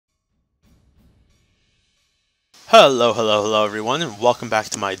Hello everyone, and welcome back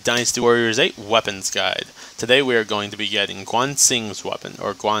to my Dynasty Warriors 8 Weapons Guide. Today we are going to be getting Guan Xing's weapon,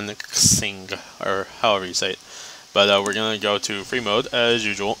 or Guan Xing, or however you say it. But we're going to go to free mode, as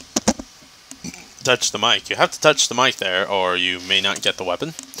usual. Touch the mic. You have to touch the mic there, or you may not get the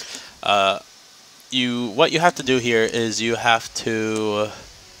weapon. What you have to do here is you have to,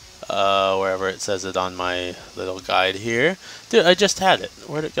 wherever it says it on my little guide here. Dude, I just had it.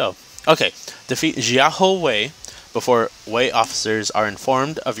 Where'd it go? Okay, defeat Jiao before Wei officers are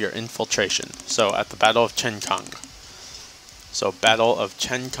informed of your infiltration. So at the Battle of Chenkang. So Battle of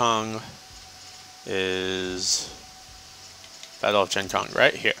Chenkang is Battle of Chenkang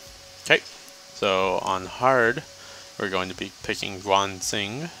right here. Okay. So on hard, we're going to be picking Guan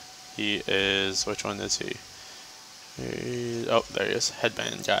Xing. He is, which one is he? Oh, there he is,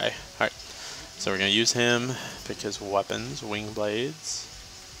 headband guy. Alright. So we're going to use him, pick his weapons, wing blades,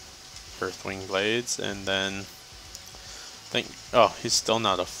 earth wing blades, and then oh, he's still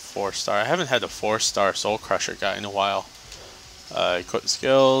not a 4-star. I haven't had a 4-star Soul Crusher guy in a while. Equip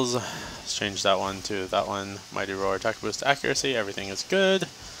skills. Let's change that one to that one. Mighty Roar, attack boost, accuracy. Everything is good.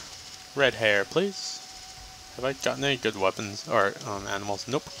 Red hair, please. Have I gotten any good weapons or animals?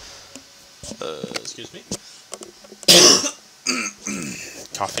 Nope. Excuse me.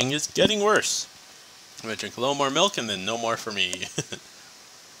 Coughing is getting worse. I'm gonna drink a little more milk and then no more for me.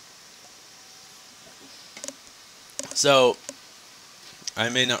 So, I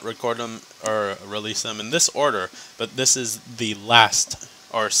may not record them or release them in this order, but this is the last,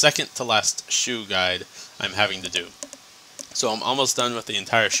 or second to last Shu guide I'm having to do. So I'm almost done with the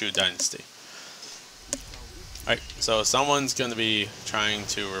entire Shu dynasty. Alright, so someone's going to be trying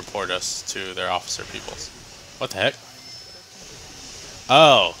to report us to their officer peoples. What the heck?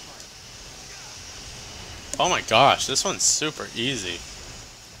 Oh. Oh my gosh, this one's super easy.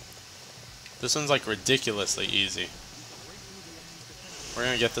 This one's like ridiculously easy. We're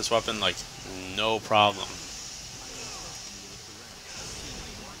gonna get this weapon like no problem.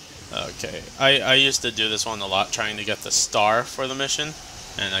 Okay, I used to do this one a lot trying to get the star for the mission,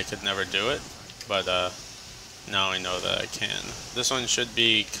 and I could never do it, but now I know that I can. This one should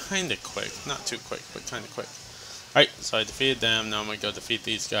be kinda quick, not too quick, but kinda quick. Alright, so I defeated them, now I'm gonna go defeat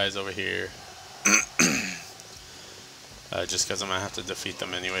these guys over here. Just because I'm gonna have to defeat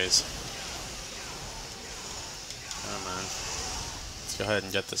them anyways. Come on. Let's go ahead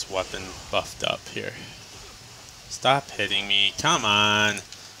and get this weapon buffed up here. Stop hitting me. Come on.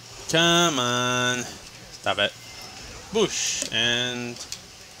 Come on. Stop it. Boosh. And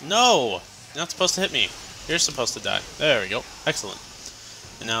no! You're not supposed to hit me. You're supposed to die. There we go. Excellent.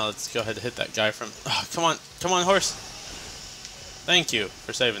 And now let's go ahead and hit that guy from... Oh, come on. Come on, horse. Thank you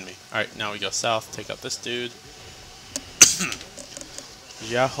for saving me. Alright, now we go south. Take out this dude.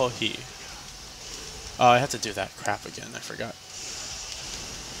 Zhao He. Oh, I have to do that crap again. I forgot.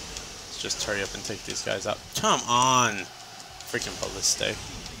 Let's just hurry up and take these guys out. Come on! Freaking ballista.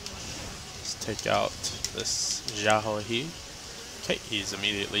 Let's take out this Zhao He. Okay, he's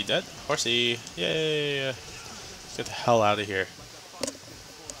immediately dead. Horsey! Yay! Let's get the hell out of here.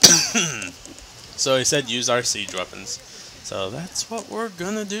 So he said use our siege weapons. So that's what we're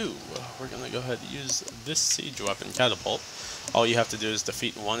gonna do. We're gonna go ahead and use this siege weapon, catapult. All you have to do is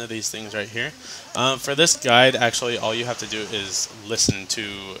defeat one of these things right here. For this guide, actually, all you have to do is listen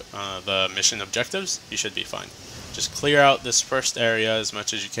to the mission objectives. You should be fine. Just clear out this first area as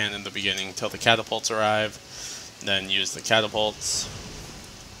much as you can in the beginning until the catapults arrive. Then use the catapults.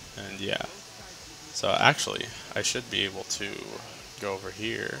 And yeah. So actually, I should be able to go over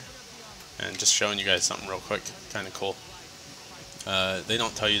here and just showing you guys something real quick. Kind of cool. They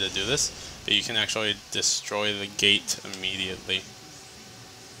don't tell you to do this, but you can actually destroy the gate immediately.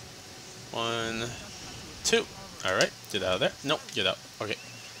 1, 2. Alright, get out of there. Nope, get out. Okay,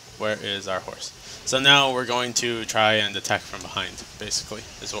 where is our horse? So now we're going to try and attack from behind, basically,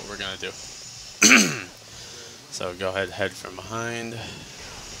 is what we're going to do. So go ahead, head from behind.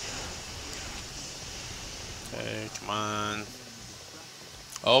 Okay, come on.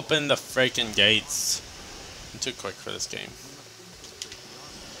 Open the freaking gates. I'm too quick for this game.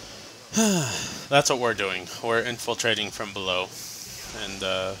 That's what we're doing. We're infiltrating from below. And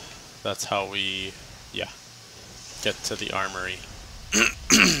that's how we, yeah, get to the armory.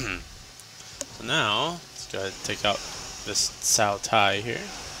 So now, let's go ahead and take out this Cao Tai here.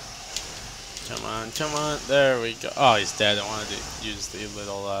 Come on, come on. There we go. Oh, he's dead. I wanted to use the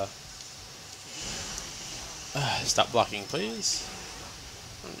little, stop blocking, please.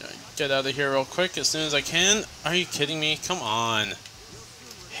 I'm gonna get out of here real quick as soon as I can. Are you kidding me? Come on.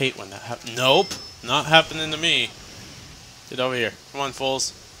 Hate when that happens. Nope, not happening to me. Get over here. Come on,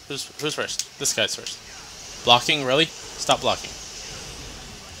 fools. Who's first? This guy's first. Blocking, really? Stop blocking.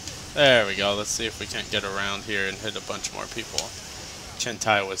 There we go. Let's see if we can't get around here and hit a bunch more people.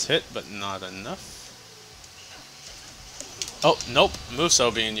 Chentai was hit, but not enough. Oh, nope.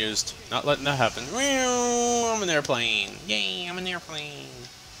 Muso being used. Not letting that happen. I'm an airplane. Yay, I'm an airplane.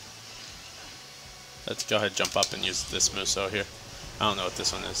 Let's go ahead and jump up and use this Muso here. I don't know what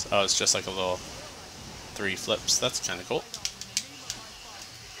this one is. Oh, it's just like a little 3 flips. That's kind of cool.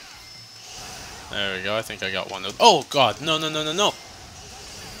 There we go. I think I got one of... Oh, God. No, no, no, no, no.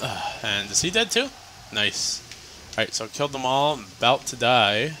 And is he dead too? Nice. Alright, so killed them all. I'm about to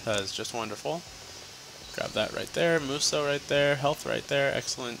die. That is just wonderful. Grab that right there. Muso right there. Health right there.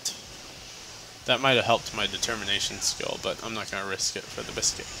 Excellent. That might have helped my determination skill, but I'm not going to risk it for the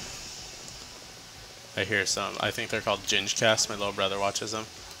biscuit. I hear some. I think they're called Ginge Cast. My little brother watches them.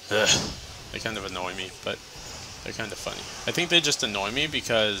 Ugh. They kind of annoy me, but they're kind of funny. I think they just annoy me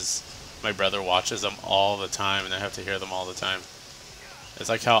because my brother watches them all the time, and I have to hear them all the time. It's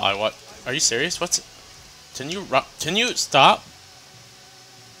like how I watch. Are you serious? What's? Can you stop?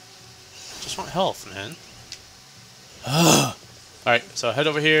 Just want health, man. Alright, so head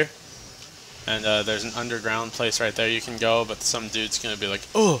over here. And there's an underground place right there you can go, but some dude's gonna be like,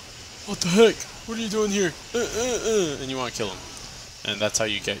 oh, what the heck? What are you doing here? And you want to kill him. And that's how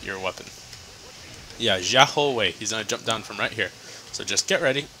you get your weapon. Yeah, Zhao Wei. He's gonna jump down from right here. So just get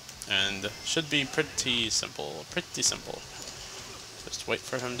ready. And should be pretty simple. Pretty simple. Just wait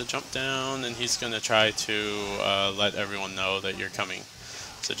for him to jump down, and he's gonna try to let everyone know that you're coming.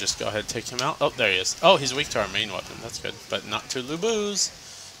 So just go ahead and take him out. Oh, there he is. Oh, he's weak to our main weapon. That's good. But not to Lubu's.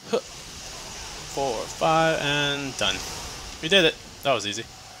 4, 5, and done. We did it. That was easy.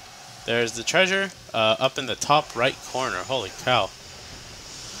 There's the treasure up in the top right corner. Holy cow.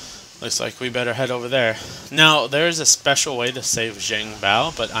 Looks like we better head over there. Now, there's a special way to save Zhang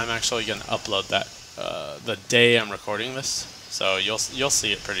Bao, but I'm actually going to upload that the day I'm recording this. So you'll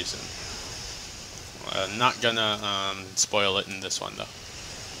see it pretty soon. Not gonna spoil it in this one, though.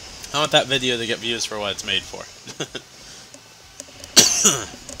 I want that video to get views for what it's made for.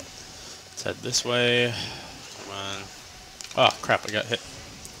 Let's head this way. Come on. Oh, crap, I got hit.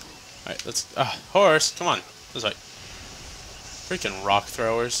 Alright, let's... horse! Come on. This way. Freaking rock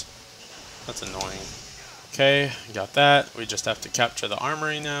throwers. That's annoying. Okay, got that. We just have to capture the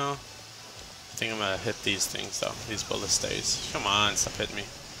armory now. I think I'm gonna hit these things, though. These ballistas. Come on, stop hitting me.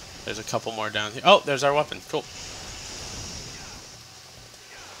 There's a couple more down here. Oh, there's our weapon. Cool.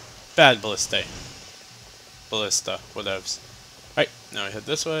 Bad ballista. Ballista. Whatevs. Alright, now we head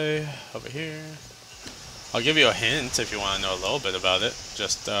this way. Over here. I'll give you a hint if you want to know a little bit about it.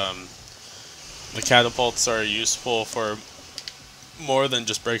 Just, the catapults are useful for more than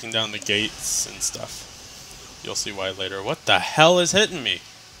just breaking down the gates and stuff. You'll see why later. What the hell is hitting me?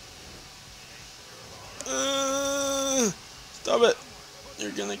 Stop it.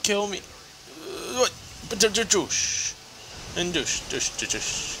 You're gonna kill me. And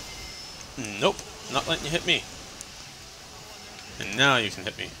douche. Nope. Not letting you hit me. And now you can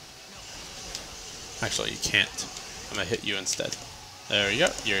hit me. Actually, you can't. I'm gonna hit you instead. There you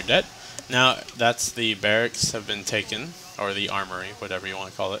go. You're dead. Now, that's the barracks have been taken. Or the armory, whatever you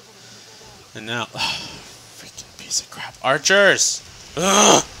want to call it. And now... freaking piece of crap. Archers!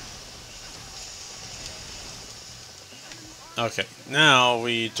 Ugh! Okay, now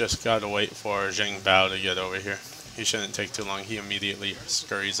we just gotta wait for Zhang Bao to get over here. He shouldn't take too long. He immediately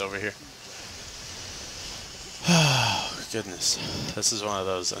scurries over here. Oh, goodness. This is one of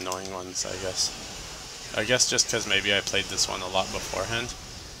those annoying ones, I guess. I guess just because maybe I played this one a lot beforehand.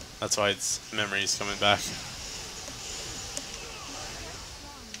 That's why its memory's coming back.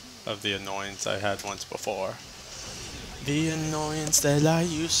 Of the annoyance I had once before. The annoyance that I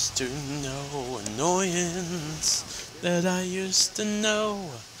used to know. Annoyance that I used to know.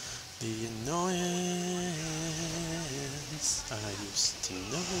 The annoyance I used to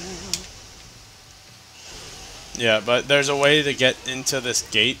know. Yeah, but there's a way to get into this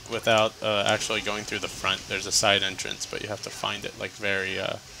gate without actually going through the front. There's a side entrance, but you have to find it like very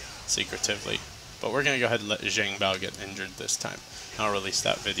secretively. But we're going to go ahead and let Zhang Bao get injured this time. I'll release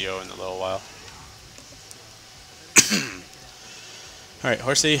that video in a little while. Alright,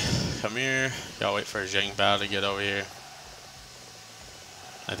 horsey, come here. Gotta wait for Zhang Bao to get over here.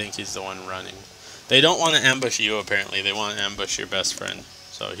 I think he's the one running. They don't want to ambush you, apparently. They want to ambush your best friend.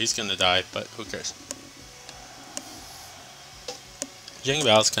 So he's gonna die, but who cares? Zhang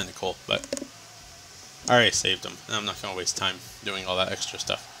Bao's kind of cool, but I already saved him, and I'm not gonna waste time doing all that extra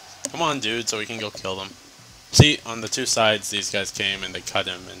stuff. Come on, dude, so we can go kill them. See, on the two sides, these guys came and they cut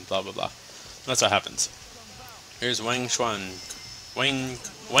him and blah blah blah. That's what happens. Here's Wang Xuan. Wang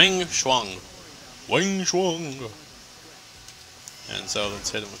Shuang. Wang Shuang. And so let's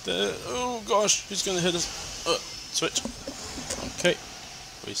hit him with the. Oh gosh, he's gonna hit us. Switch. Okay,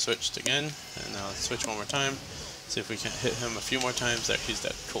 we switched again, and now let's switch one more time. See if we can't hit him a few more times. There, he's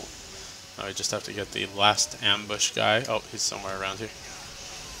dead. Cool. Now we just have to get the last ambush guy. Oh, he's somewhere around here.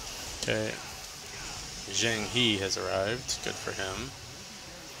 Okay. Zhang He has arrived. Good for him.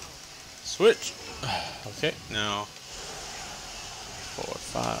 Switch. Okay, now 4,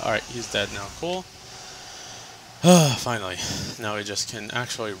 5. Alright, he's dead now. Cool. Finally. Now we just can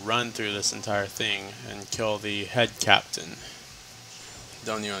actually run through this entire thing and kill the head captain.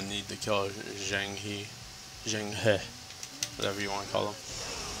 Don't even need to kill Zhang He. Whatever you want to call him.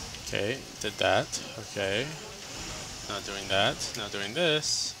 Okay, did that. Okay. Not doing that. Not doing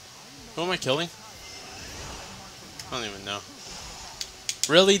this. Who am I killing? I don't even know.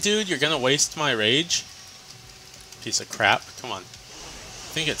 Really, dude? You're gonna waste my rage? Piece of crap. Come on.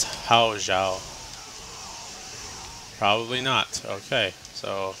 I think it's Zhao. Probably not. Okay,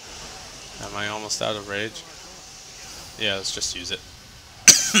 so am I almost out of rage? Yeah, let's just use it.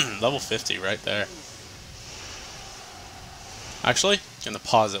 Level 50 right there. Actually, I'm gonna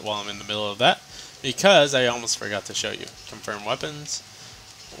pause it while I'm in the middle of that because I almost forgot to show you. Confirm weapons.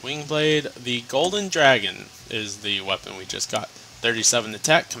 Wing blade. The golden dragon is the weapon we just got. 37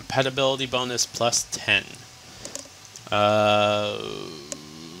 attack, compatibility bonus plus 10.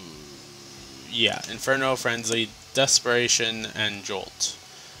 Yeah, Inferno, Frenzy, Desperation, and Jolt.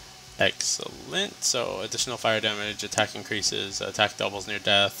 Excellent. So additional fire damage, attack increases, attack doubles near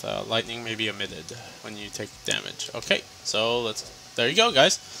death, lightning may be emitted when you take damage. Okay, so there you go,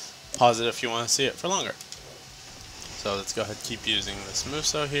 guys. Pause it if you want to see it for longer. So let's go ahead and keep using this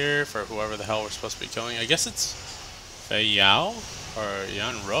moveset here for whoever the hell we're supposed to be killing. I guess it's Fei Yao or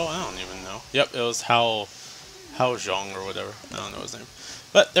Yan Ro. I don't even know. Yep, it was Hao Zhong or whatever. I don't know his name.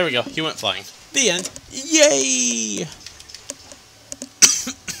 But there we go. He went flying. The end. Yay!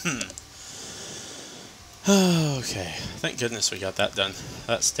 Okay. Thank goodness we got that done.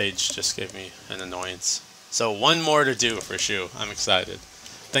 That stage just gave me an annoyance. So one more to do for Shu. I'm excited.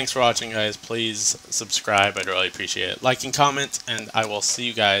 Thanks for watching, guys. Please subscribe. I'd really appreciate it. Like and comment, and I will see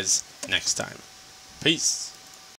you guys next time. Peace.